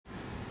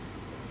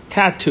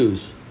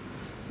tattoos.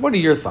 What are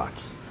your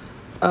thoughts?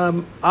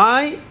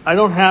 I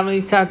don't have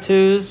any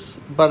tattoos,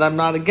 but I'm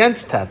not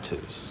against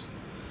tattoos.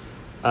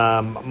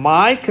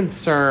 My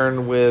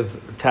concern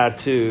with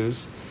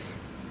tattoos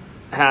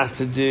has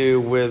to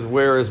do with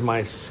where is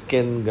my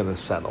skin going to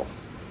settle.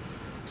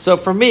 So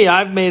for me,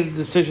 I've made a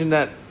decision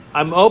that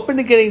I'm open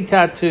to getting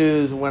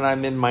tattoos when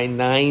I'm in my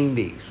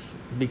 90s,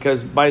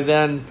 because by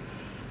then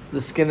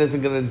the skin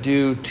isn't going to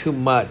do too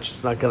much.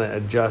 It's not going to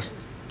adjust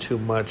too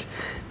much.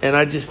 And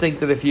I just think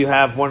that if you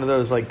have one of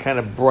those like kind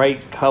of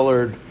bright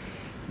colored,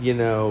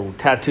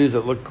 tattoos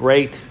that look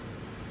great,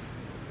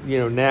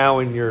 now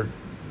in your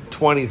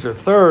 20s or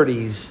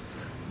 30s,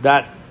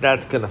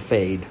 that's going to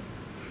fade.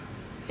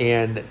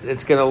 And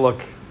it's going to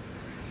look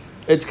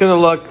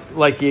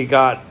like you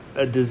got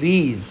a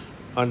disease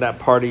on that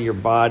part of your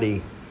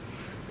body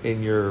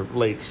in your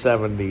late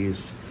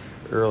 70s,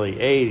 early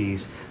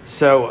 80s.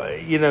 So,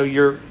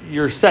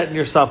 you're setting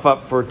yourself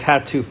up for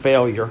tattoo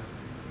failure.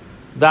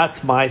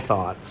 That's my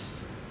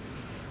thoughts.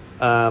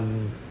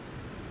 I'm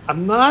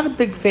not a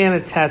big fan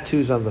of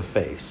tattoos on the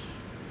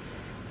face.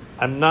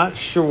 I'm not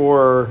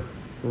sure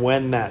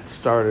when that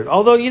started.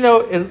 Although,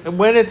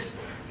 when it's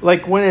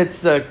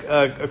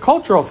a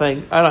cultural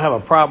thing, I don't have a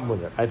problem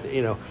with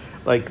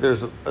it.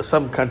 There's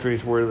some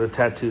countries where the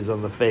tattoos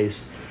on the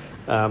face,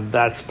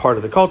 that's part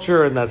of the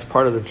culture and that's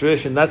part of the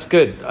tradition. That's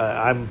good.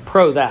 I'm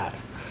pro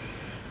that.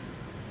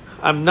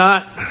 I'm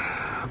not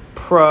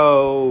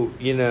pro,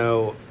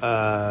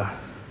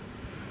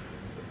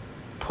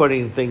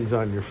 putting things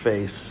on your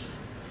face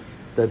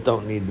that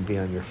don't need to be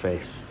on your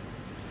face.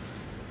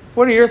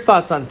 What are your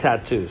thoughts on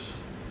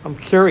tattoos? I'm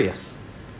curious.